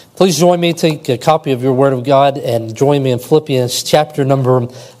Please join me, take a copy of your Word of God, and join me in Philippians chapter number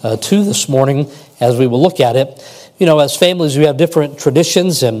 2 this morning as we will look at it. You know, as families, we have different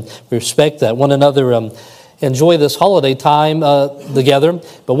traditions, and we respect that one another enjoy this holiday time together.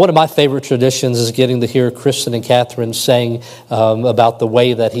 But one of my favorite traditions is getting to hear Kristen and Catherine sing about the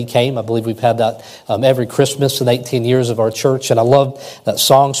way that he came. I believe we've had that every Christmas in 18 years of our church, and I love that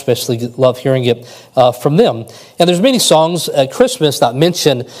song, especially love hearing it from them. And there's many songs at Christmas that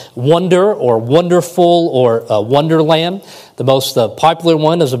mention wonder or wonderful or wonderland. The most popular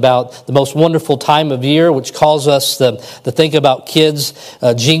one is about the most wonderful time of year, which calls us to think about kids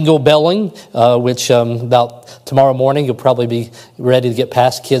jingle belling, which about tomorrow morning you'll probably be ready to get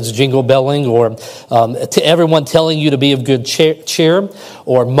past kids jingle belling, or to everyone telling you to be of good cheer,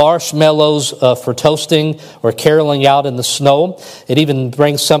 or marshmallows for toasting, or caroling out in the snow. It even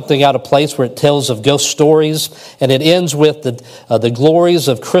brings something out of place where it tells of ghost stories, and it ends with the glories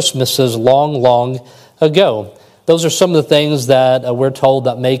of Christmases long, long ago. Those are some of the things that we're told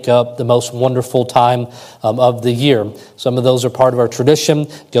that make up the most wonderful time of the year. Some of those are part of our tradition.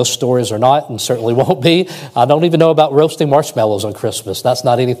 Ghost stories are not, and certainly won't be. I don't even know about roasting marshmallows on Christmas. That's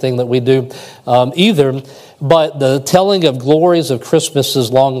not anything that we do either. But the telling of glories of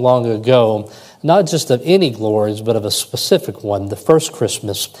Christmases long, long ago, not just of any glories, but of a specific one, the first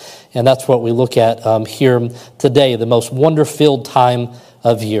Christmas. And that's what we look at here today, the most wonder-filled time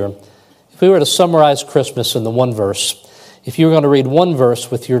of year. If we were to summarize Christmas in the one verse, if you were going to read one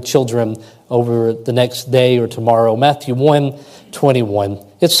verse with your children over the next day or tomorrow, Matthew 1:21,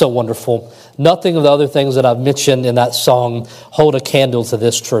 it's so wonderful. Nothing of the other things that I've mentioned in that song hold a candle to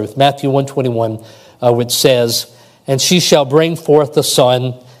this truth. Matthew 1:21, which says, "And she shall bring forth the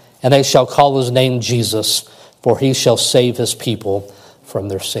Son, and they shall call his name Jesus, for he shall save his people from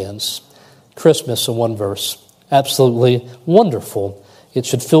their sins." Christmas in one verse, absolutely wonderful. It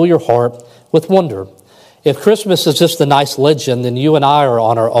should fill your heart with wonder. If Christmas is just a nice legend, then you and I are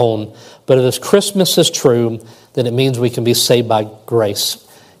on our own. But if Christmas is true, then it means we can be saved by grace,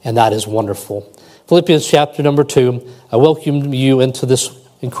 and that is wonderful. Philippians chapter number 2, I welcome you into this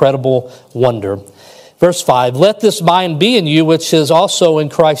incredible wonder. Verse 5, "Let this mind be in you, which is also in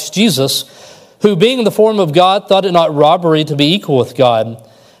Christ Jesus, who being in the form of God, thought it not robbery to be equal with God,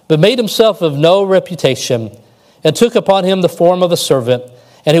 but made himself of no reputation, and took upon him the form of a servant,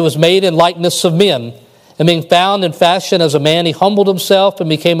 and he was made in likeness of men. And being found in fashion as a man, he humbled himself and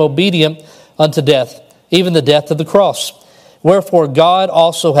became obedient unto death, even the death of the cross. Wherefore God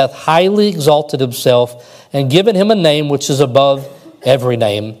also hath highly exalted himself, and given him a name which is above every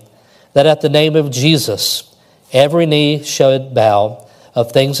name, that at the name of Jesus every knee should bow,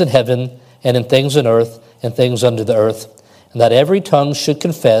 of things in heaven and in things in earth and things under the earth, and that every tongue should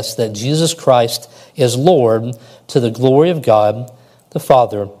confess that Jesus Christ is Lord, to the glory of God the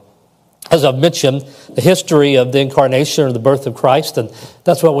Father." As I've mentioned, the history of the incarnation or the birth of Christ, and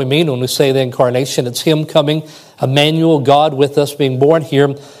that's what we mean when we say the incarnation. It's him coming, Emmanuel, God with us, being born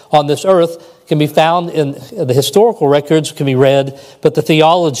here on this earth, can be found in the historical records, can be read, but the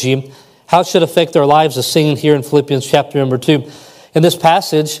theology, how it should affect our lives, is seen here in Philippians chapter number 2. In this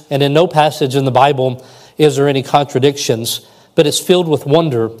passage, and in no passage in the Bible, is there any contradictions, but it's filled with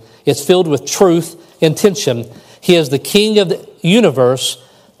wonder. It's filled with truth and tension. He is the king of the universe,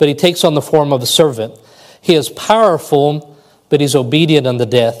 but he takes on the form of a servant. He is powerful, but he's obedient unto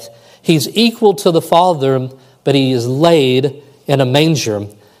death. He's equal to the Father, but he is laid in a manger.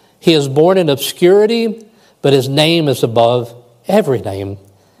 He is born in obscurity, but his name is above every name.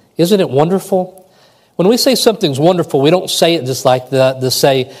 Isn't it wonderful? When we say something's wonderful, we don't say it just like that,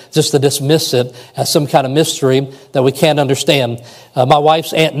 just to dismiss it as some kind of mystery that we can't understand. My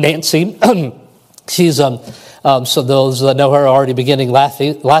wife's Aunt Nancy, she's so those that know her are already beginning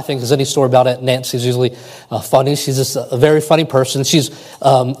laughing because any story about Aunt Nancy is usually funny. She's just a very funny person. She's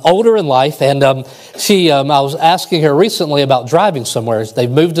older in life, and I was asking her recently about driving somewhere.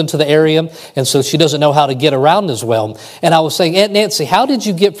 They've moved into the area, and so she doesn't know how to get around as well. And I was saying, "Aunt Nancy, how did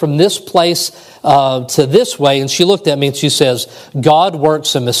you get from this place to this way?" And she looked at me and she says, "God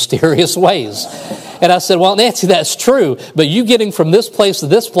works in mysterious ways." And I said, "Well, Nancy, that's true, but you getting from this place to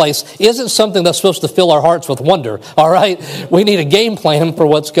this place isn't something that's supposed to fill our hearts with wonder, all right? We need a game plan for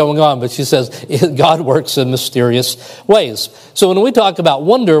what's going on." But she says, God works in mysterious ways. So when we talk about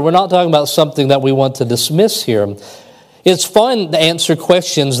wonder, we're not talking about something that we want to dismiss here. It's fun to answer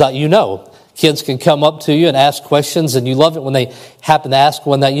questions that you know. Kids can come up to you and ask questions, and you love it when they happen to ask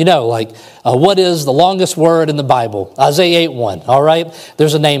one that you know, like, what is the longest word in the Bible? Isaiah 8:1, all right?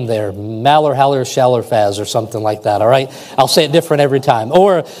 There's a name there, Maller, Haller, Shaller, Faz, or something like that, all right? I'll say it different every time.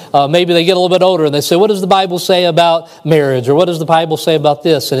 Or maybe they get a little bit older, and they say, what does the Bible say about marriage? Or what does the Bible say about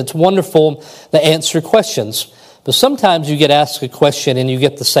this? And it's wonderful to answer questions. But sometimes you get asked a question, and you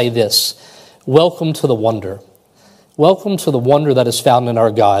get to say this: welcome to the wonder. Welcome to the wonder that is found in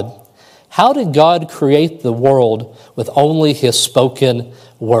our God. How did God create the world with only His spoken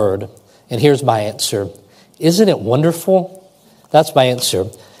word? And here's my answer. Isn't it wonderful? That's my answer.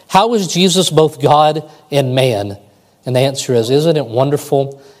 How is Jesus both God and man? And the answer is, isn't it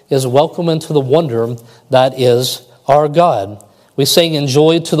wonderful? Is welcome into the wonder that is our God. We sing in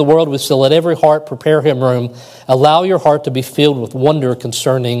Joy to the World. We say, let every heart prepare Him room. Allow your heart to be filled with wonder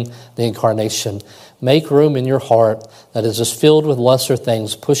concerning the incarnation. Make room in your heart that is just filled with lesser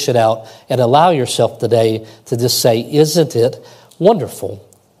things. Push it out and allow yourself today to just say, isn't it wonderful?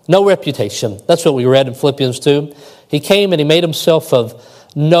 No reputation. That's what we read in Philippians 2. He came and He made Himself of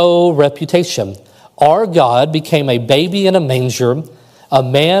no reputation. Our God became a baby in a manger, a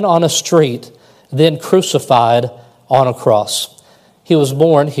man on a street, then crucified on a cross. He was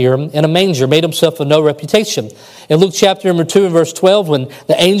born here in a manger, made Himself of no reputation. In Luke chapter number 2 and verse 12, when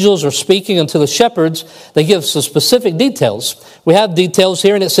the angels are speaking unto the shepherds, they give some specific details. We have details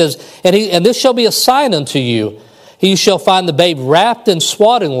here, and it says, and this shall be a sign unto you. You shall find the babe wrapped in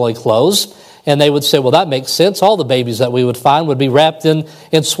swaddling clothes. And they would say, well, that makes sense. All the babies that we would find would be wrapped in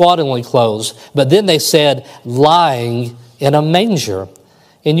swaddling clothes. But then they said, lying in a manger.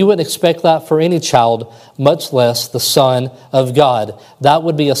 And you wouldn't expect that for any child, much less the Son of God. That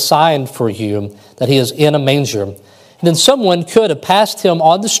would be a sign for you that He is in a manger. And then someone could have passed Him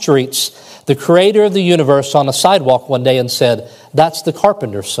on the streets, the Creator of the universe, on a sidewalk one day and said, that's the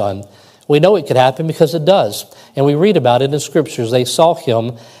carpenter's son. We know it could happen because it does. And we read about it in Scriptures. They saw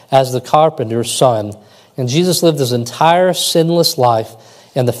Him as the carpenter's son. And Jesus lived His entire sinless life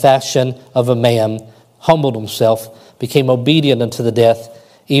in the fashion of a man, humbled Himself, became obedient unto the death,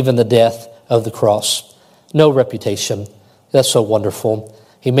 even the death of the cross. No reputation. That's so wonderful.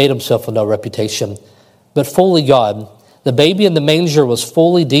 He made Himself with no reputation. But fully God. The baby in the manger was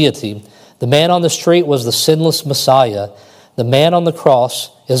fully deity. The man on the street was the sinless Messiah. The man on the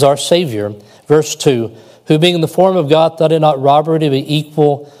cross is our Savior. Verse 2, who being in the form of God thought it not robbery to be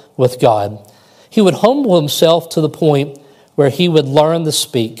equal with God. He would humble Himself to the point where He would learn to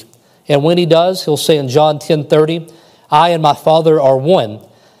speak. And when He does, He'll say in John 10:30, I and my Father are one.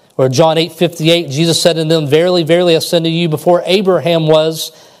 Or John 8:58, Jesus said unto them, verily, verily, I say unto you, before Abraham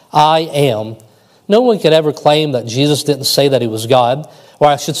was, I am. No one could ever claim that Jesus didn't say that He was God. Or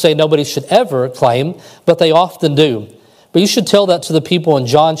I should say nobody should ever claim, but they often do. But you should tell that to the people in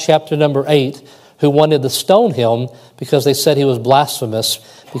John chapter number 8 who wanted to stone Him because they said He was blasphemous,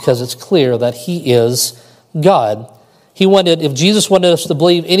 because it's clear that He is God. If Jesus wanted us to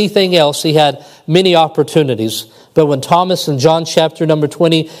believe anything else, He had many opportunities. But when Thomas in John chapter number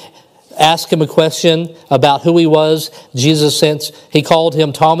 20 asked Him a question about who He was, He called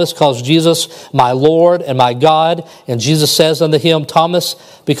him Thomas, calls Jesus my Lord and my God. And Jesus says unto him, Thomas,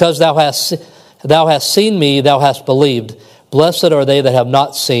 because thou hast seen me, thou hast believed. Blessed are they that have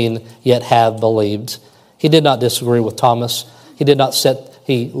not seen, yet have believed. He did not disagree with Thomas.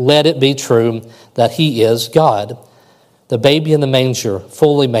 He let it be true that He is God. The baby in the manger,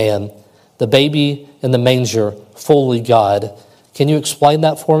 fully man. The baby in the manger, fully God. Can you explain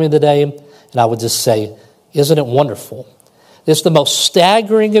that for me today? And I would just say, isn't it wonderful? It's the most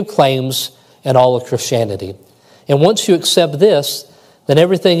staggering of claims in all of Christianity. And once you accept this, then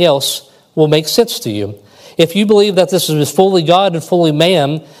everything else will make sense to you. If you believe that this is fully God and fully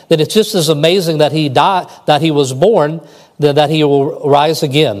man, then it's just as amazing that He died, that He was born, than that He will rise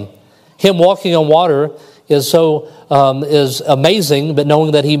again. Him walking on water is amazing, but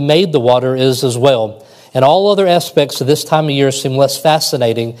knowing that He made the water is as well. And all other aspects of this time of year seem less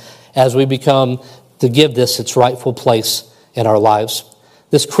fascinating as we become to give this its rightful place in our lives.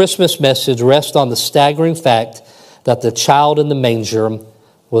 This Christmas message rests on the staggering fact that the child in the manger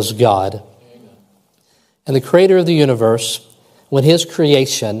was God. And the Creator of the universe, when His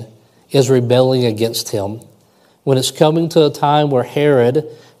creation is rebelling against Him, when it's coming to a time where Herod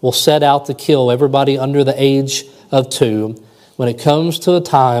will set out to kill everybody under the age of 2, when it comes to a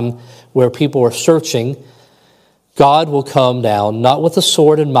time where people are searching, God will come down, not with a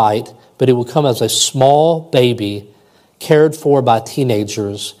sword and might, but He will come as a small baby, cared for by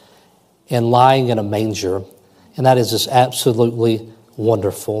teenagers, and lying in a manger. And that is just absolutely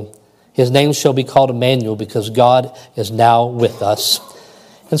wonderful. His name shall be called Emmanuel, because God is now with us.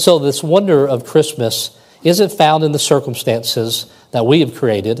 And so this wonder of Christmas isn't found in the circumstances that we have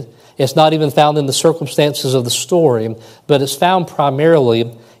created. It's not even found in the circumstances of the story, but it's found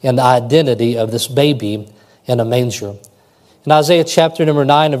primarily in the identity of this baby in a manger. In Isaiah chapter number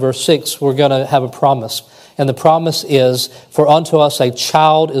 9 and verse 6, we're going to have a promise. And the promise is, for unto us a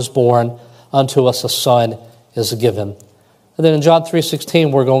child is born, unto us a son is given. And then in John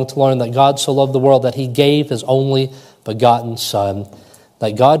 3:16, we're going to learn that God so loved the world that he gave his only begotten Son,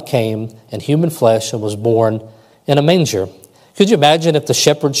 that God came in human flesh and was born in a manger. Could you imagine if the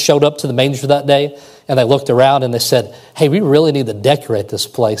shepherds showed up to the manger that day and they looked around and they said, hey, we really need to decorate this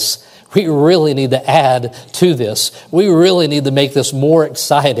place. We really need to add to this. We really need to make this more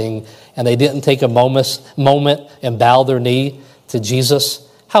exciting. And they didn't take a moment and bow their knee to Jesus.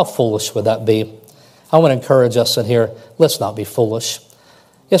 How foolish would that be? I want to encourage us in here, let's not be foolish.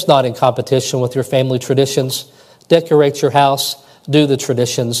 It's not in competition with your family traditions. Decorate your house, do the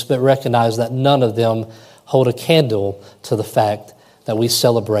traditions, but recognize that none of them hold a candle to the fact that we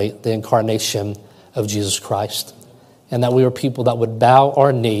celebrate the incarnation of Jesus Christ, and that we are people that would bow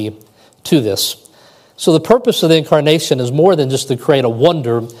our knee to this. So the purpose of the incarnation is more than just to create a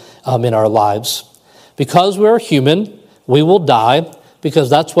wonder in our lives. Because we are human, we will die, because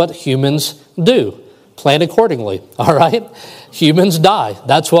that's what humans do. Plan accordingly, all right? Humans die.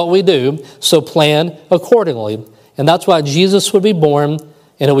 That's what we do, so plan accordingly. And that's why Jesus would be born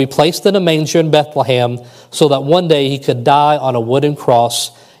and he'll be placed in a manger in Bethlehem so that one day he could die on a wooden cross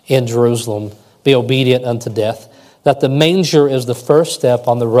in Jerusalem, be obedient unto death. That the manger is the first step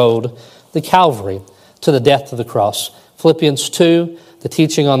on the road to Calvary, to the death of the cross. Philippians 2, the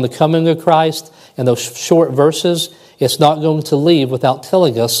teaching on the coming of Christ, and those short verses, it's not going to leave without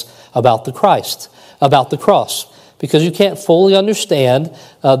telling us about the Christ, about the cross. Because you can't fully understand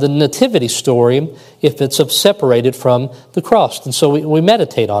the nativity story if it's separated from the cross. And so we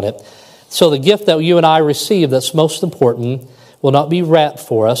meditate on it. So the gift that you and I receive that's most important will not be wrapped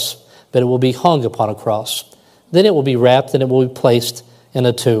for us, but it will be hung upon a cross. Then it will be wrapped and it will be placed in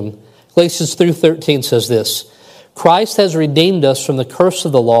a tomb. Galatians 3:13 says this, Christ has redeemed us from the curse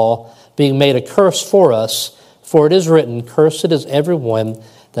of the law, being made a curse for us, for it is written, Cursed is everyone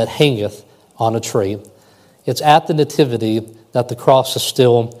that hangeth on a tree. It's at the nativity that the cross is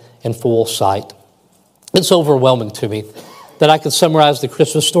still in full sight. It's overwhelming to me that I could summarize the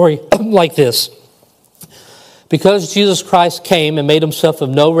Christmas story like this. Because Jesus Christ came and made himself of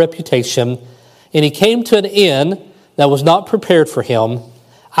no reputation, and he came to an inn that was not prepared for him,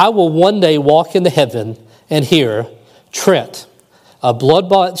 I will one day walk into heaven and hear, Trent, a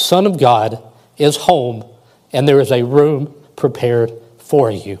blood-bought Son of God, is home, and there is a room prepared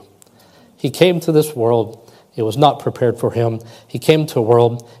for you. He came to this world. It was not prepared for him. He came to a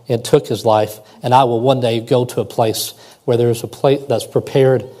world and took his life, and I will one day go to a place where there is a place that's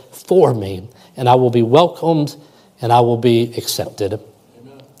prepared for me, and I will be welcomed, and I will be accepted.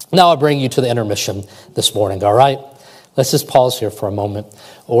 Amen. Now I bring you to the intermission this morning, all right? Let's just pause here for a moment.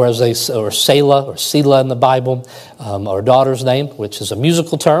 Or Selah in the Bible, our daughter's name, which is a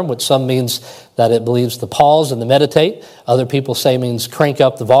musical term, which some means that it believes to pause and to meditate. Other people say means crank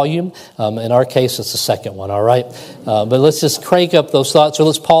up the volume. In our case, it's the second one, all right? But let's just crank up those thoughts, or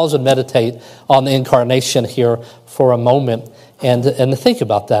let's pause and meditate on the incarnation here for a moment and to think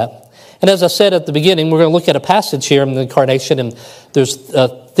about that. And as I said at the beginning, we're going to look at a passage here in the incarnation, and there's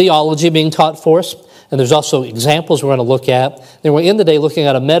theology being taught for us. And there's also examples we're going to look at. Then we're in the day looking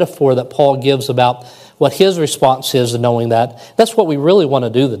at a metaphor that Paul gives about what his response is to knowing that. That's what we really want to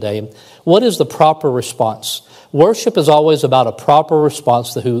do today. What is the proper response? Worship is always about a proper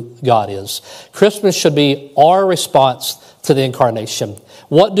response to who God is. Christmas should be our response to the incarnation.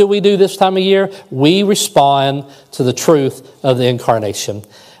 What do we do this time of year? We respond to the truth of the incarnation.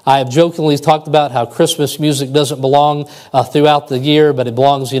 I have jokingly talked about how Christmas music doesn't belong throughout the year, but it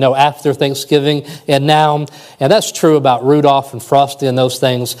belongs, after Thanksgiving and now. And that's true about Rudolph and Frosty and those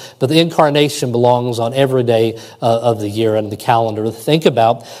things. But the incarnation belongs on every day of the year and the calendar to think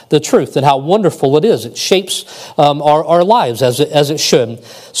about the truth and how wonderful it is. It shapes our lives as it should.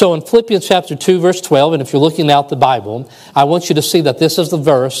 So in Philippians chapter 2, verse 12, and if you're looking out the Bible, I want you to see that this is the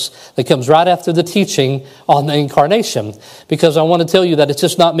verse that comes right after the teaching on the incarnation. Because I want to tell you that it's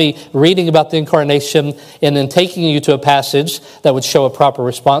just not me reading about the incarnation and then taking you to a passage that would show a proper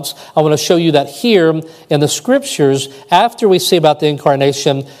response. I want to show you that here in the scriptures, after we see about the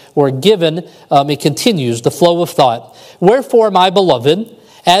incarnation, we're given, it continues, the flow of thought. Wherefore, my beloved,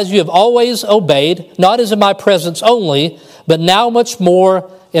 as you have always obeyed, not as in my presence only, but now much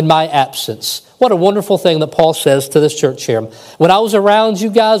more in my absence. What a wonderful thing that Paul says to this church here. When I was around,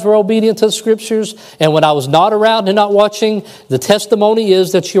 you guys were obedient to the Scriptures, and when I was not around and not watching, the testimony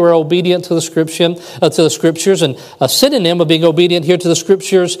is that you are obedient to the Scriptures. And a synonym of being obedient here to the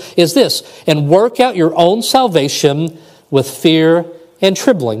Scriptures is this: and work out your own salvation with fear and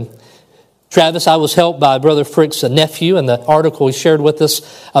trembling. Travis, I was helped by Brother Frick's nephew and the article he shared with us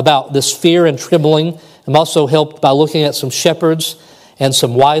about this fear and trembling. I'm also helped by looking at some shepherds and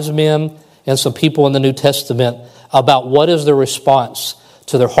some wise men and some people in the New Testament about what is their response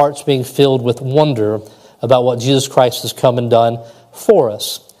to their hearts being filled with wonder about what Jesus Christ has come and done for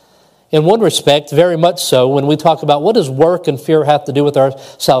us. In one respect, very much so, when we talk about what does work and fear have to do with our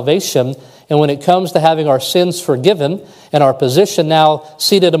salvation, and when it comes to having our sins forgiven and our position now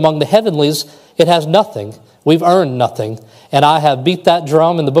seated among the heavenlies, it has nothing. We've earned nothing. And I have beat that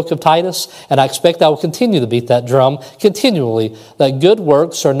drum in the book of Titus, and I expect I will continue to beat that drum continually, that good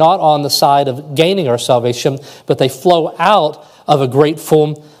works are not on the side of gaining our salvation, but they flow out of a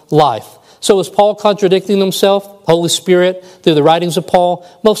grateful life. So is Paul contradicting himself, Holy Spirit, through the writings of Paul?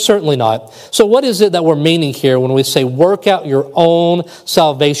 Most certainly not. So what is it that we're meaning here when we say work out your own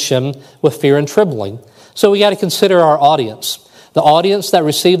salvation with fear and trembling? So we got to consider our audience. The audience that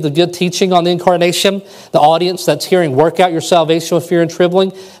received the good teaching on the incarnation, the audience that's hearing work out your salvation with fear and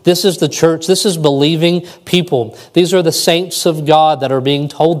trembling, this is the church. This is believing people. These are the saints of God that are being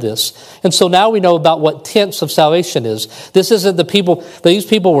told this. And so now we know about what tense of salvation is. This isn't the people, these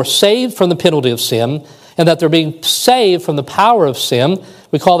people were saved from the penalty of sin, and that they're being saved from the power of sin.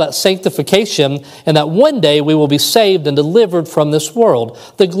 We call that sanctification, and that one day we will be saved and delivered from this world,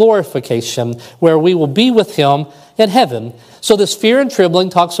 the glorification, where we will be with Him in heaven. So this fear and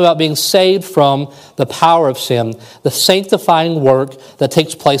trembling talks about being saved from the power of sin, the sanctifying work that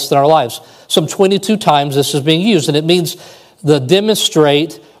takes place in our lives. Some 22 times this is being used, and it means the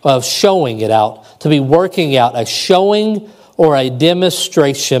demonstrate of showing it out, to be working out a showing or a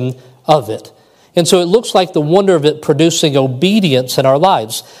demonstration of it. And so it looks like the wonder of it producing obedience in our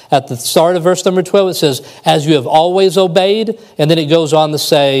lives. At the start of verse number 12, it says, as you have always obeyed, and then it goes on to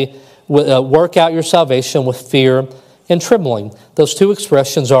say, work out your salvation with fear and trembling. Those two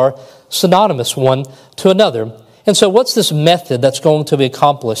expressions are synonymous one to another. And so what's this method that's going to be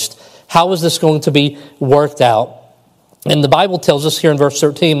accomplished? How is this going to be worked out? And the Bible tells us here in verse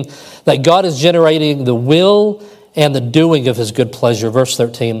 13 that God is generating the will and the doing of His good pleasure. Verse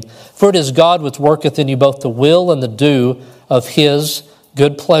 13, for it is God which worketh in you both the will and the do of His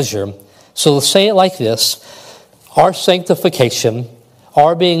good pleasure. So let's say it like this: our sanctification,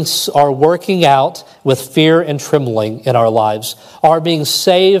 our working out with fear and trembling in our lives, our being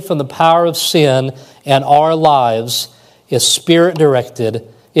saved from the power of sin in our lives is Spirit-directed,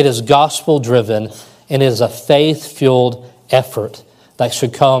 it is gospel-driven, and it is a faith-fueled effort that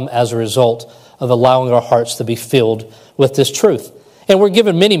should come as a result of allowing our hearts to be filled with this truth. And we're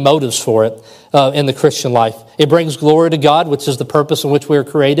given many motives for it in the Christian life. It brings glory to God, which is the purpose in which we are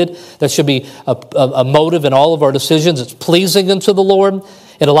created. That should be a motive in all of our decisions. It's pleasing unto the Lord.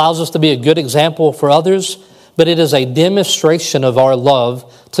 It allows us to be a good example for others, but it is a demonstration of our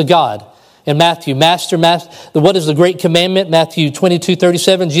love to God. In Matthew, what is the great commandment? Matthew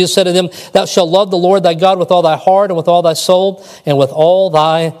 22:37, Jesus said to them, thou shalt love the Lord thy God with all thy heart and with all thy soul and with all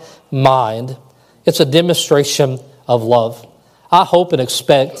thy mind. It's a demonstration of love. I hope and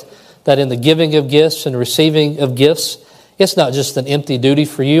expect that in the giving of gifts and receiving of gifts, it's not just an empty duty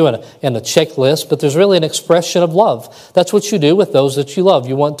for you and a checklist, but there's really an expression of love. That's what you do with those that you love.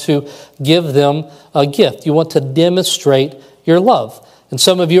 You want to give them a gift. You want to demonstrate your love. And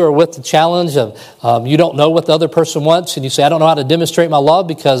some of you are with the challenge of you don't know what the other person wants, and you say, I don't know how to demonstrate my love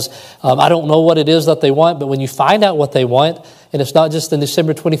because I don't know what it is that they want. But when you find out what they want, and it's not just in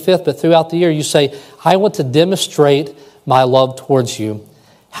December 25th, but throughout the year, you say, I want to demonstrate my love towards you.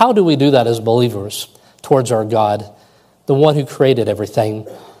 How do we do that as believers towards our God, the one who created everything?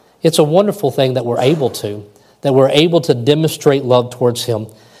 It's a wonderful thing that we're able to demonstrate love towards Him.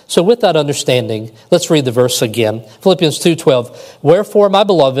 So with that understanding, let's read the verse again. Philippians 2:12. Wherefore, my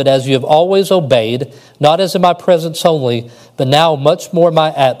beloved, as you have always obeyed, not as in my presence only, but now much more in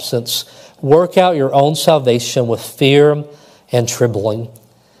my absence, work out your own salvation with fear and trembling.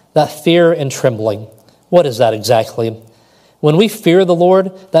 That fear and trembling, what is that exactly? When we fear the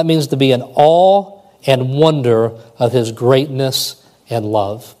Lord, that means to be in awe and wonder of His greatness and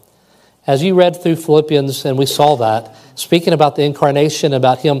love. As you read through Philippians, and we saw that, speaking about the incarnation,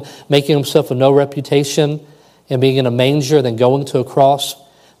 about Him making Himself of no reputation and being in a manger, then going to a cross,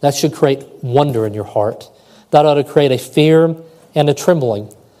 that should create wonder in your heart. That ought to create a fear and a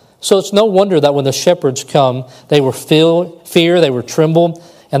trembling. So it's no wonder that when the shepherds come, they were fear, they were trembled,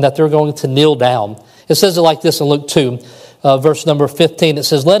 and that they're going to kneel down. It says it like this in Luke 2, verse number 15. It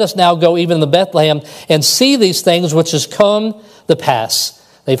says, "Let us now go even to Bethlehem and see these things which has come to pass."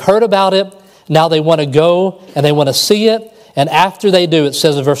 They've heard about it. Now they want to go and they want to see it. And after they do, it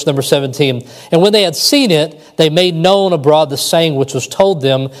says in verse number 17, "And when they had seen it, they made known abroad the saying which was told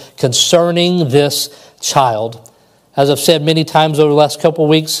them concerning this child." As I've said many times over the last couple of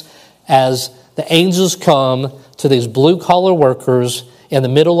weeks, as the angels come to these blue-collar workers in the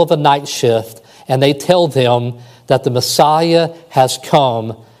middle of a night shift, and they tell them that the Messiah has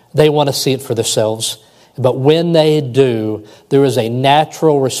come, they want to see it for themselves. But when they do, there is a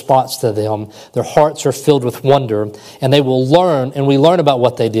natural response to them. Their hearts are filled with wonder, and they will learn, and we learn about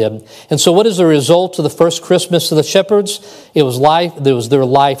what they did. And so what is the result of the first Christmas of the shepherds? It was their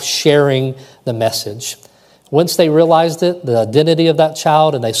life sharing the message. Once they realized it, the identity of that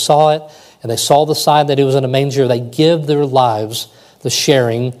child, and they saw it, and they saw the sign that he was in a manger, they give their lives to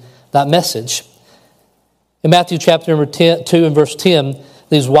sharing that message. In Matthew chapter number 2 and verse 10,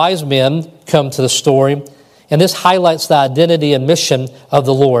 these wise men come to the story, and this highlights the identity and mission of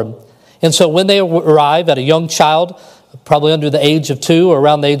the Lord. And so when they arrive at a young child, probably under the age of 2 or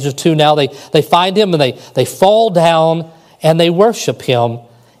around the age of 2 now, they find him and they fall down and they worship him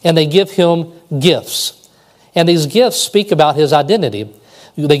and they give him gifts. And these gifts speak about his identity.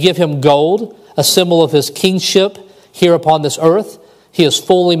 They give him gold, a symbol of his kingship here upon this earth. He is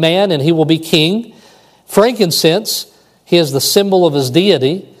fully man and he will be king. Frankincense, he is the symbol of his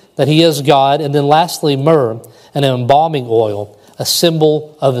deity, that he is God. And then lastly, myrrh, an embalming oil, a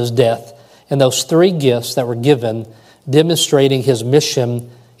symbol of his death. And those 3 gifts that were given demonstrating his mission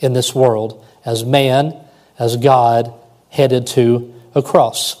in this world as man, as God, headed to a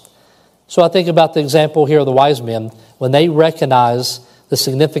cross. So I think about the example here of the wise men. When they recognize the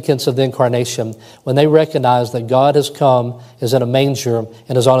significance of the incarnation, when they recognize that God has come, is in a manger,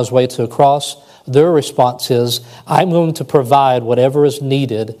 and is on his way to a cross, their response is, I'm going to provide whatever is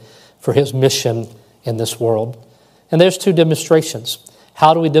needed for his mission in this world. And there's 2 demonstrations.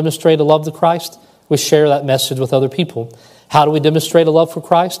 How do we demonstrate a love to Christ? We share that message with other people. How do we demonstrate a love for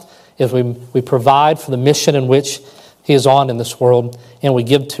Christ? Is we provide for the mission in which he is on in this world, and we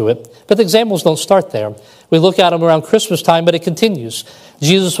give to it. But the examples don't start there. We look at them around Christmas time, but it continues.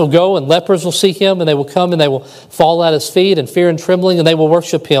 Jesus will go, and lepers will see him, and they will come, and they will fall at his feet in fear and trembling, and they will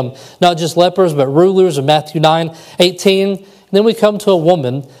worship him. Not just lepers, but rulers in Matthew 9:18. And then we come to a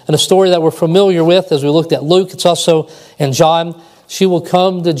woman, and a story that we're familiar with as we looked at Luke. It's also in John. She will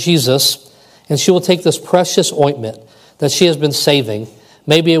come to Jesus, and she will take this precious ointment that she has been saving.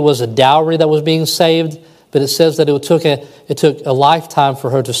 Maybe it was a dowry that was being saved, but it says that it took a lifetime for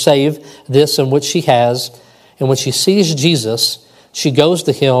her to save this and what she has. And when she sees Jesus, she goes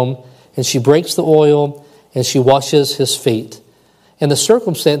to him and she breaks the oil and she washes his feet. And the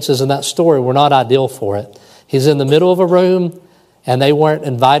circumstances in that story were not ideal for it. He's in the middle of a room and they weren't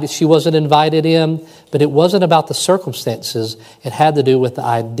invited. She wasn't invited in, but it wasn't about the circumstances. It had to do with the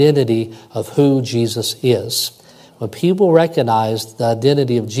identity of who Jesus is. When people recognize the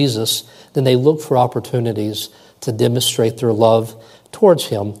identity of Jesus, then they look for opportunities to demonstrate their love towards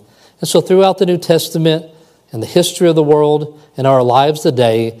him. And so throughout the New Testament and the history of the world and our lives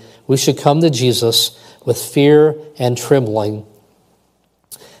today, we should come to Jesus with fear and trembling.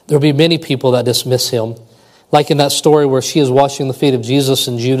 There will be many people that dismiss him. Like in that story where she is washing the feet of Jesus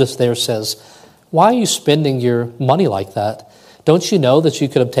and Judas there says, "Why are you spending your money like that? Don't you know that you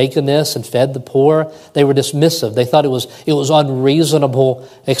could have taken this and fed the poor?" They were dismissive. They thought it was unreasonable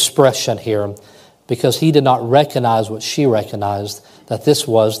expression here because he did not recognize what she recognized, that this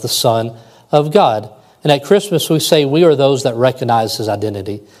was the Son of God. And at Christmas we say we are those that recognize his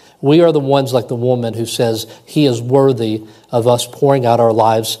identity. We are the ones like the woman who says he is worthy of us pouring out our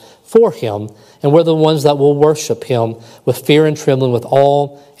lives for him. And we're the ones that will worship him with fear and trembling, with awe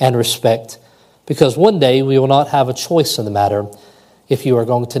and respect. Because one day we will not have a choice in the matter. If you are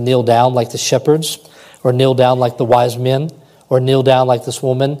going to kneel down like the shepherds, or kneel down like the wise men, or kneel down like this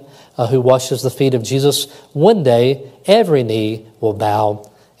woman who washes the feet of Jesus, one day every knee will bow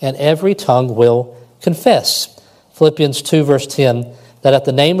and every tongue will confess. Philippians 2 verse 10, that at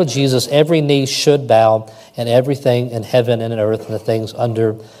the name of Jesus every knee should bow, and everything in heaven and in earth and the things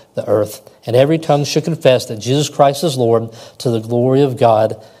under the earth. And every tongue should confess that Jesus Christ is Lord, to the glory of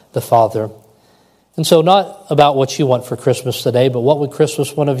God the Father. And so not about what you want for Christmas today, but what would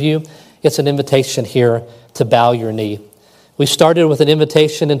Christmas want of you? It's an invitation here to bow your knee. We started with an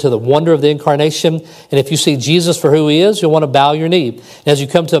invitation into the wonder of the incarnation. And if you see Jesus for who he is, you'll want to bow your knee. And as you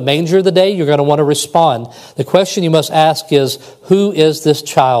come to a manger today, you're going to want to respond. The question you must ask is, who is this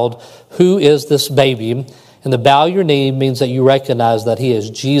child? Who is this baby? And the bow your knee means that you recognize that he is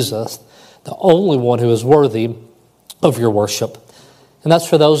Jesus, the only one who is worthy of your worship. And that's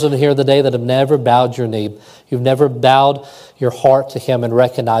for those of you here today that have never bowed your knee. You've never bowed your heart to him and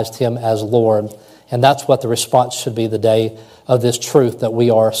recognized him as Lord. And that's what the response should be the day of this truth that we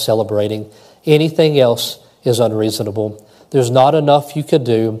are celebrating. Anything else is unreasonable. There's not enough you could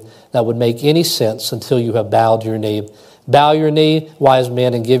do that would make any sense until you have bowed your knee. Bow your knee, wise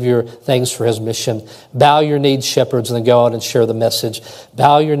men, and give your thanks for his mission. Bow your knee, shepherds, and then go out and share the message.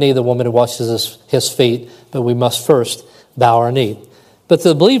 Bow your knee, the woman who washes his feet. But we must first bow our knee. But to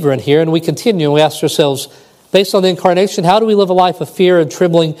the believer in here, and we continue, and we ask ourselves, based on the incarnation, how do we live a life of fear and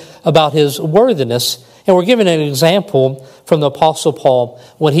trembling about his worthiness? And we're given an example from the Apostle Paul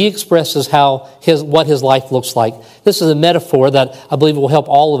when he expresses what his life looks like. This is a metaphor that I believe will help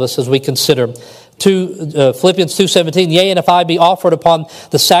all of us as we consider. Philippians 2:17, yea, and if I be offered upon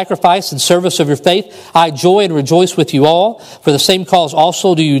the sacrifice and service of your faith, I joy and rejoice with you all. For the same cause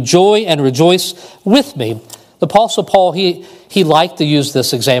also do you joy and rejoice with me. The Apostle Paul, he liked to use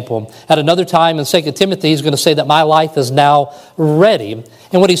this example. At another time in 2 Timothy, he's going to say that my life is now ready.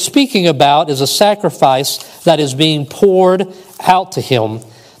 And what he's speaking about is a sacrifice that is being poured out to him,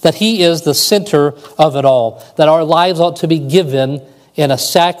 that he is the center of it all, that our lives ought to be given in a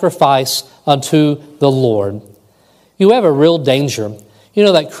sacrifice unto the Lord. You have a real danger. You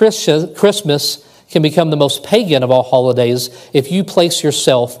know that Christmas can become the most pagan of all holidays if you place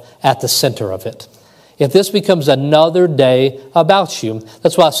yourself at the center of it. If this becomes another day about you.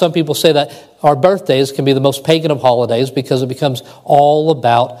 That's why some people say that our birthdays can be the most pagan of holidays because it becomes all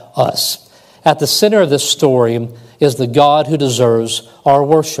about us. At the center of this story is the God who deserves our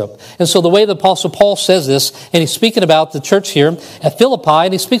worship. And so the way the Apostle Paul says this, and he's speaking about the church here at Philippi,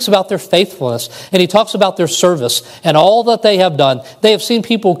 and he speaks about their faithfulness, and he talks about their service and all that they have done. They have seen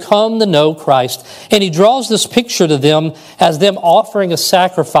people come to know Christ, and he draws this picture to them as them offering a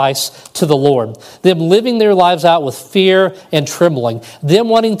sacrifice to the Lord, them living their lives out with fear and trembling, them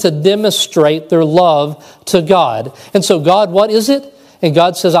wanting to demonstrate their love to God. And so God, what is it? And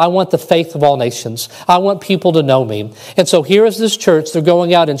God says, I want the faith of all nations. I want people to know me. And so here is this church. They're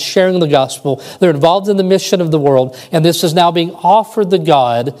going out and sharing the gospel. They're involved in the mission of the world. And this is now being offered to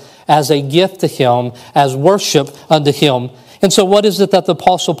God as a gift to him, as worship unto him. And so what is it that the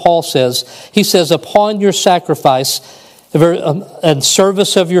Apostle Paul says? He says, upon your sacrifice and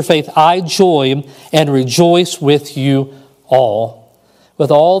service of your faith, I joy and rejoice with you all. With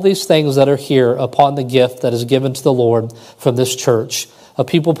all these things that are here upon the gift that is given to the Lord from this church, of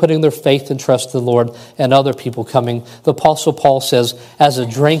people putting their faith and trust in the Lord and other people coming, the Apostle Paul says, as a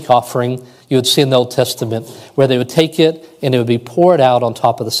drink offering, you would see in the Old Testament, where they would take it and it would be poured out on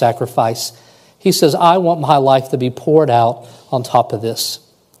top of the sacrifice. He says, I want my life to be poured out on top of this.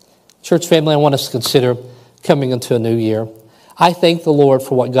 Church family, I want us to consider coming into a new year. I thank the Lord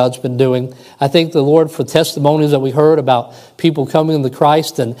for what God's been doing. I thank the Lord for testimonies that we heard about people coming to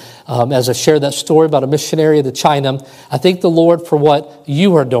Christ. And as I shared that story about a missionary to China, I thank the Lord for what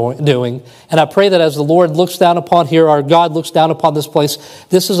you are doing. And I pray that as the Lord looks down upon here, our God looks down upon this place,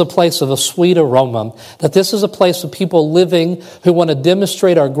 this is a place of a sweet aroma. That this is a place of people living who want to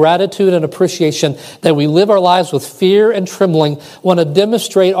demonstrate our gratitude and appreciation, that we live our lives with fear and trembling, want to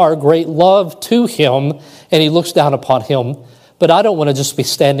demonstrate our great love to him, and he looks down upon him. But I don't want to just be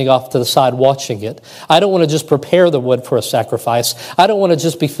standing off to the side watching it. I don't want to just prepare the wood for a sacrifice. I don't want to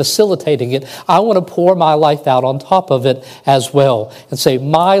just be facilitating it. I want to pour my life out on top of it as well and say,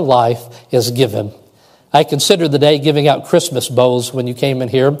 my life is given. I considered the day giving out Christmas bows when you came in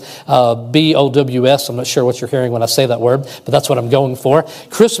here. B-O-W-S. I'm not sure what you're hearing when I say that word, but that's what I'm going for.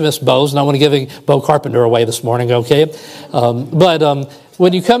 Christmas bows, and I want to give Bo Carpenter away this morning, okay?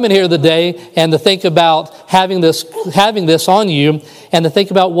 When you come in here today and to think about having this on you and to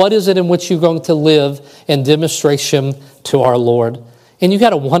think about what is it in which you're going to live in demonstration to our Lord. And you got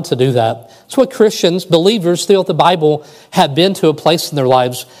to want to do that. It's what Christians, believers throughout the Bible have been to a place in their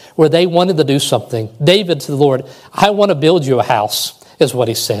lives where they wanted to do something. David to the Lord, I want to build you a house, is what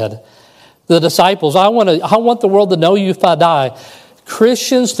he said. The disciples, I want the world to know you if I die.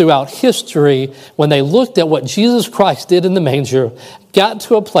 Christians throughout history, when they looked at what Jesus Christ did in the manger, got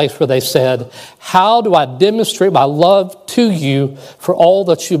to a place where they said, how do I demonstrate my love to you for all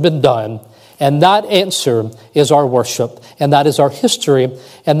that you've been done? And that answer is our worship, and that is our history,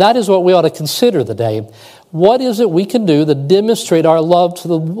 and that is what we ought to consider today. What is it we can do to demonstrate our love to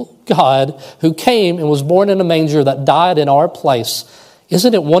the God who came and was born in a manger that died in our place?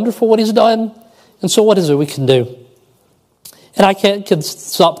 Isn't it wonderful what he's done? And so what is it we can do? And I can't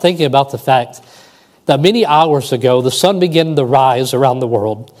stop thinking about the fact that many hours ago, the sun began to rise around the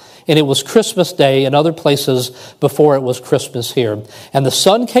world. And it was Christmas Day in other places before it was Christmas here. And the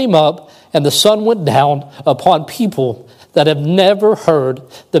sun came up and the sun went down upon people that have never heard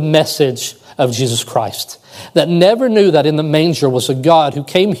the message of Jesus Christ, that never knew that in the manger was a God who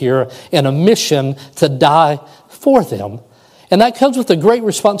came here in a mission to die for them. And that comes with a great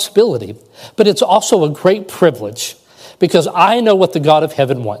responsibility, but it's also a great privilege, because I know what the God of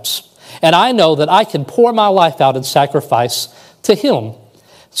heaven wants. And I know that I can pour my life out in sacrifice to him.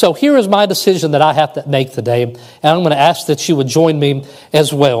 So here is my decision that I have to make today, and I'm going to ask that you would join me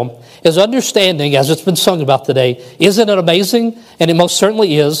as well, is understanding, as it's been sung about today, isn't it amazing? And it most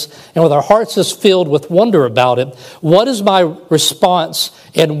certainly is. And with our hearts is filled with wonder about it, what is my response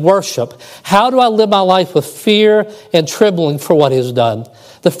in worship? How do I live my life with fear and trembling for what he has done?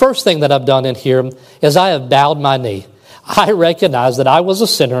 The first thing that I've done in here is I have bowed my knee. I recognize that I was a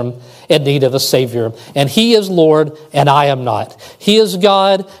sinner in need of a Savior, and he is Lord and I am not. He is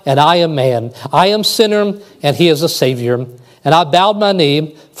God and I am man. I am sinner and he is a Savior. And I bowed my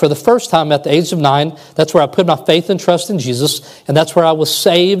knee for the first time at the age of 9. That's where I put my faith and trust in Jesus, and that's where I was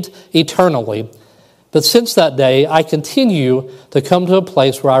saved eternally. But since that day, I continue to come to a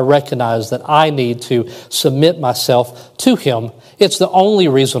place where I recognize that I need to submit myself to him. It's the only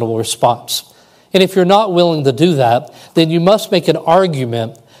reasonable response. And if you're not willing to do that, then you must make an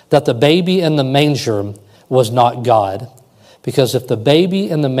argument that the baby in the manger was not God. Because if the baby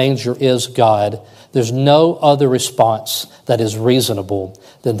in the manger is God, there's no other response that is reasonable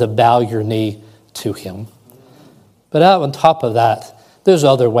than to bow your knee to him. But out on top of that, there's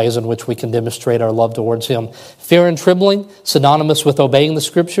other ways in which we can demonstrate our love towards him. Fear and trembling, synonymous with obeying the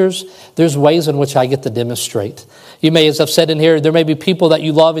scriptures. There's ways in which I get to demonstrate. You may, as I've said in here, there may be people that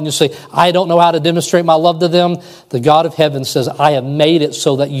you love and you say, I don't know how to demonstrate my love to them. The God of heaven says, I have made it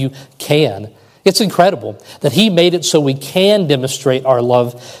so that you can. It's incredible that he made it so we can demonstrate our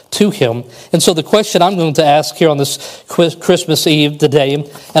love to him. And so the question I'm going to ask here on this Christmas Eve today,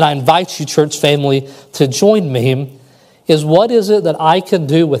 and I invite you, church family, to join me, is what is it that I can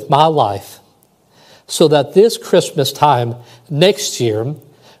do with my life so that this Christmas time next year,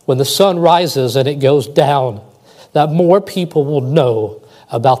 when the sun rises and it goes down, that more people will know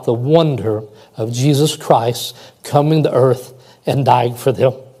about the wonder of Jesus Christ coming to earth and dying for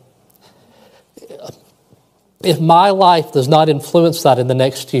them. If my life does not influence that in the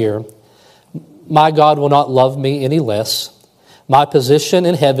next year, my God will not love me any less. My position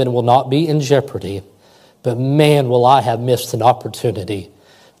in heaven will not be in jeopardy. But man, will I have missed an opportunity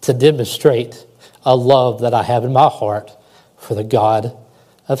to demonstrate a love that I have in my heart for the God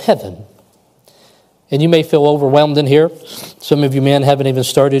of heaven. And you may feel overwhelmed in here. Some of you men haven't even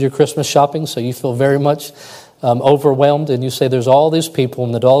started your Christmas shopping, so you feel very much overwhelmed. And you say, there's all these people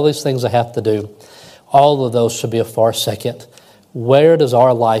and all these things I have to do. All of those should be a far second. Where does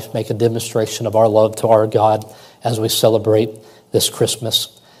our life make a demonstration of our love to our God as we celebrate this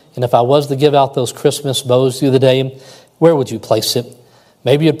Christmas? And if I was to give out those Christmas bows to you today, where would you place it?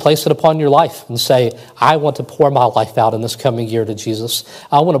 Maybe you'd place it upon your life and say, I want to pour my life out in this coming year to Jesus.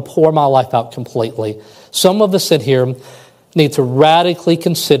 I want to pour my life out completely. Some of us in here need to radically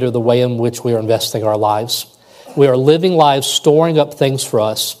consider the way in which we are investing our lives. We are living lives storing up things for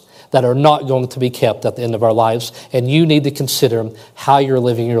us that are not going to be kept at the end of our lives. And you need to consider how you're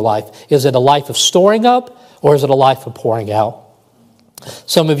living your life. Is it a life of storing up, or is it a life of pouring out?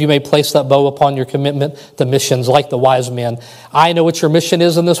 Some of you may place that bow upon your commitment to missions like the wise men. I know what your mission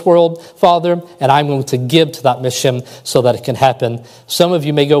is in this world, Father, and I'm going to give to that mission so that it can happen. Some of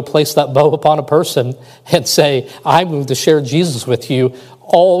you may go place that bow upon a person and say, I'm going to share Jesus with you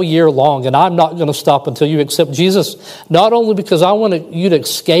all year long, and I'm not going to stop until you accept Jesus, not only because I want you to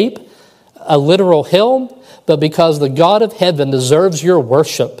escape a literal hell, but because the God of heaven deserves your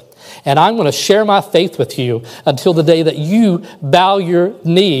worship. And I'm going to share my faith with you until the day that you bow your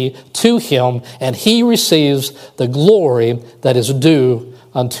knee to him and he receives the glory that is due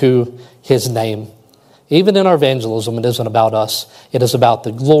unto his name. Even in our evangelism, it isn't about us. It is about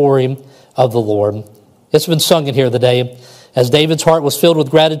the glory of the Lord. It's been sung in here today. As David's heart was filled with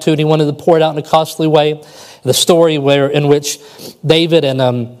gratitude, he wanted to pour it out in a costly way. The story in which David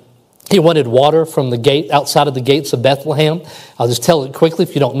and he wanted water from the gate, outside of the gates of Bethlehem. I'll just tell it quickly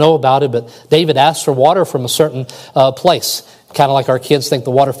if you don't know about it, but David asked for water from a certain place. Kind of like our kids think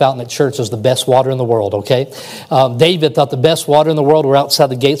the water fountain at church is the best water in the world, okay? David thought the best water in the world were outside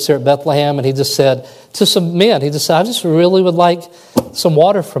the gates there at Bethlehem, and he just said to some men, he just said, I just really would like some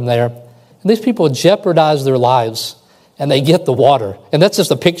water from there. And these people jeopardize their lives, and they get the water. And that's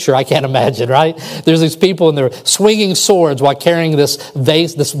just a picture I can't imagine, right? There's these people, and they're swinging swords while carrying this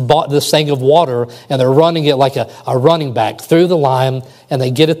vase, this thing of water, and they're running it like a running back through the line, and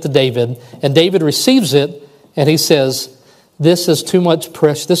they get it to David. And David receives it, and he says, this is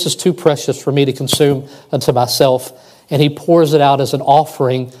too precious for me to consume unto myself. And he pours it out as an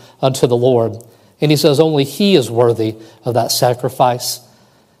offering unto the Lord. And he says, only he is worthy of that sacrifice.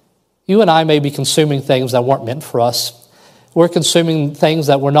 You and I may be consuming things that weren't meant for us. We're consuming things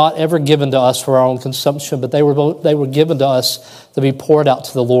that were not ever given to us for our own consumption, but they were given to us to be poured out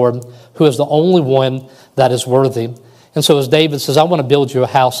to the Lord, who is the only one that is worthy. And so as David says, I want to build you a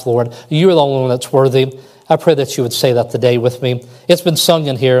house, Lord. You are the only one that's worthy. I pray that you would say that today with me. It's been sung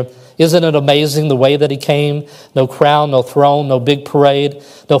in here. Isn't it amazing the way that he came? No crown, no throne, no big parade,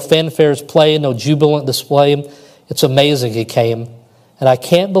 no fanfares played, no jubilant display. It's amazing he came. And I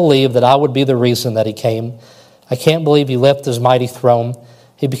can't believe that I would be the reason that he came. I can't believe he left his mighty throne.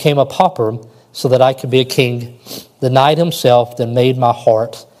 He became a pauper so that I could be a king. Denied himself, then made my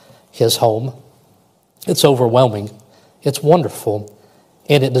heart his home. It's overwhelming. It's wonderful.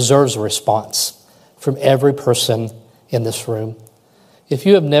 And it deserves a response from every person in this room. If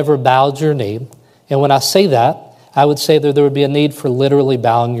you have never bowed your knee, and when I say that, I would say that there would be a need for literally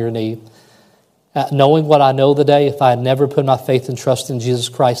bowing your knee. Knowing what I know today, if I had never put my faith and trust in Jesus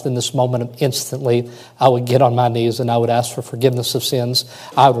Christ in this moment, instantly I would get on my knees and I would ask for forgiveness of sins.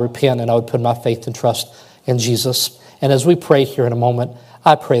 I would repent and I would put my faith and trust in Jesus. And as we pray here in a moment,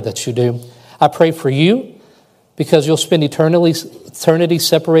 I pray that you do. I pray for you because you'll spend eternity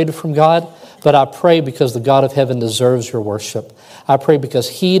separated from God. But I pray because the God of heaven deserves your worship. I pray because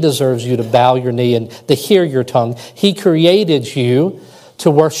he deserves you to bow your knee and to hear your tongue. He created you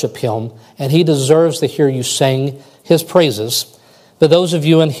to worship him, and he deserves to hear you sing his praises. But those of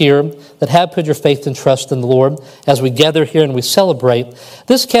you in here that have put your faith and trust in the Lord, as we gather here and we celebrate,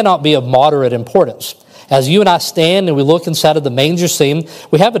 this cannot be of moderate importance. As you and I stand and we look inside of the manger scene,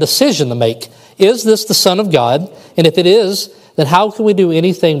 we have a decision to make. Is this the Son of God? And if it is, then how can we do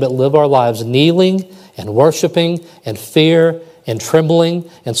anything but live our lives kneeling and worshiping and fear and trembling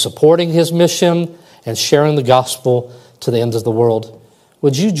and supporting his mission and sharing the gospel to the ends of the world?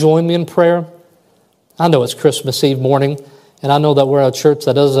 Would you join me in prayer? I know it's Christmas Eve morning, and I know that we're a church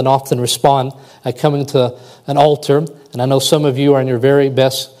that doesn't often respond at coming to an altar, and I know some of you are in your very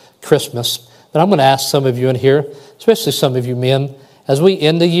best Christmas, but I'm going to ask some of you in here, especially some of you men, as we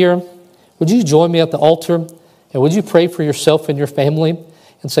end the year, would you join me at the altar? And would you pray for yourself and your family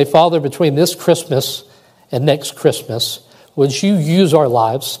and say, Father, between this Christmas and next Christmas, would you use our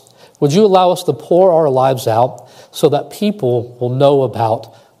lives? Would you allow us to pour our lives out so that people will know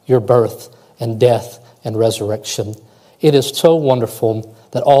about your birth and death and resurrection? It is so wonderful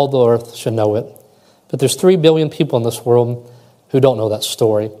that all the earth should know it. But there's 3 billion people in this world who don't know that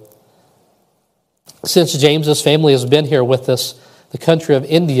story. Since James's family has been here with us, the country of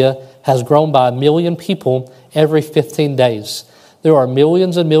India has grown by 1 million people every 15 days. There are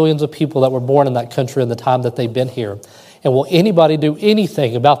millions and millions of people that were born in that country in the time that they've been here. And will anybody do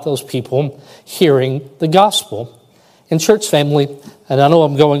anything about those people hearing the gospel? In church family, and I know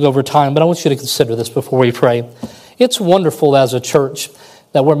I'm going over time, but I want you to consider this before we pray. It's wonderful as a church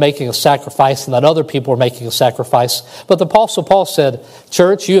that we're making a sacrifice and that other people are making a sacrifice. But the Apostle Paul said,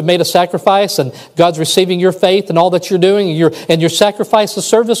 church, you have made a sacrifice and God's receiving your faith and all that you're doing and your sacrifice of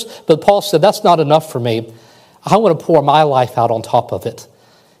service. But Paul said, that's not enough for me. I want to pour my life out on top of it.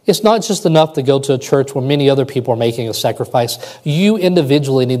 It's not just enough to go to a church where many other people are making a sacrifice. You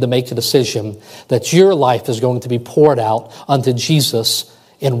individually need to make a decision that your life is going to be poured out unto Jesus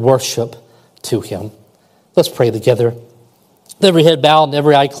in worship to him. Let's pray together. Every head bowed and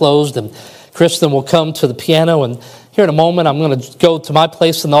every eye closed, and Kristen will come to the piano, and here in a moment I'm going to go to my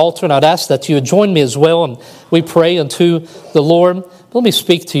place in the altar, and I'd ask that you would join me as well, and we pray unto the Lord. Let me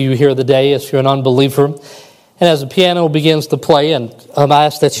speak to you here today if you're an unbeliever. And as the piano begins to play, and I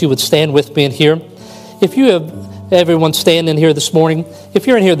ask that you would stand with me in here. If you have everyone stand in here this morning, if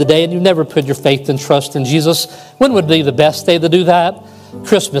you're in here today and you've never put your faith and trust in Jesus, when would be the best day to do that?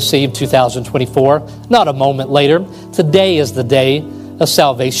 Christmas Eve 2024, not a moment later. Today is the day of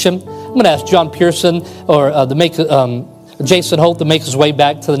salvation. I'm going to ask John Pearson or Jason Holt to make his way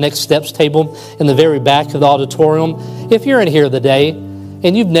back to the next steps table in the very back of the auditorium. If you're in here today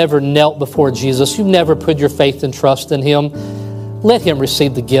and you've never knelt before Jesus, you've never put your faith and trust in him, let him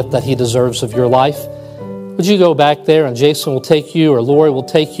receive the gift that he deserves of your life. would you go back there and Jason will take you or Lori will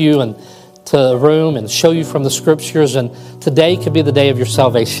take you and to a room and show you from the Scriptures, and today could be the day of your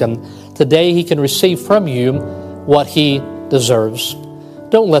salvation. Today he can receive from you what he deserves.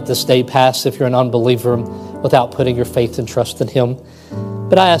 Don't let this day pass if you're an unbeliever without putting your faith and trust in him.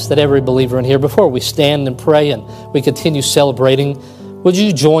 But I ask that every believer in here, before we stand and pray and we continue celebrating, would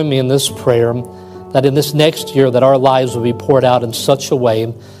you join me in this prayer that in this next year that our lives will be poured out in such a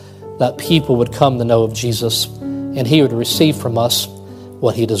way that people would come to know of Jesus and he would receive from us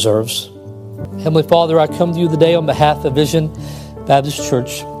what he deserves. Heavenly Father, I come to you today on behalf of Vision Baptist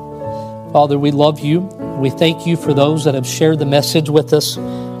Church. Father, we love you. We thank you for those that have shared the message with us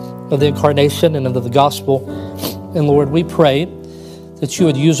of the incarnation and of the gospel. And Lord, we pray that you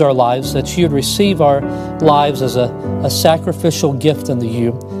would use our lives, that you would receive our lives as a sacrificial gift unto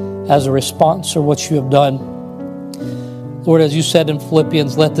you, as a response for what you have done. Lord, as you said in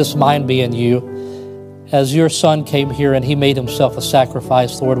Philippians, let this mind be in you. As your Son came here and he made himself a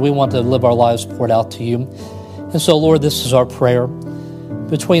sacrifice, Lord, we want to live our lives poured out to you. And so, Lord, this is our prayer.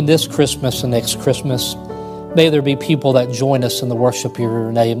 Between this Christmas and next Christmas, may there be people that join us in the worship of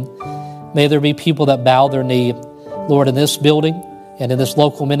your name. May there be people that bow their knee, Lord, in this building and in this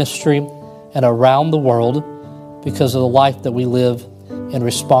local ministry and around the world because of the life that we live in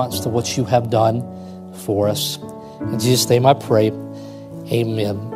response to what you have done for us. In Jesus' name I pray, amen.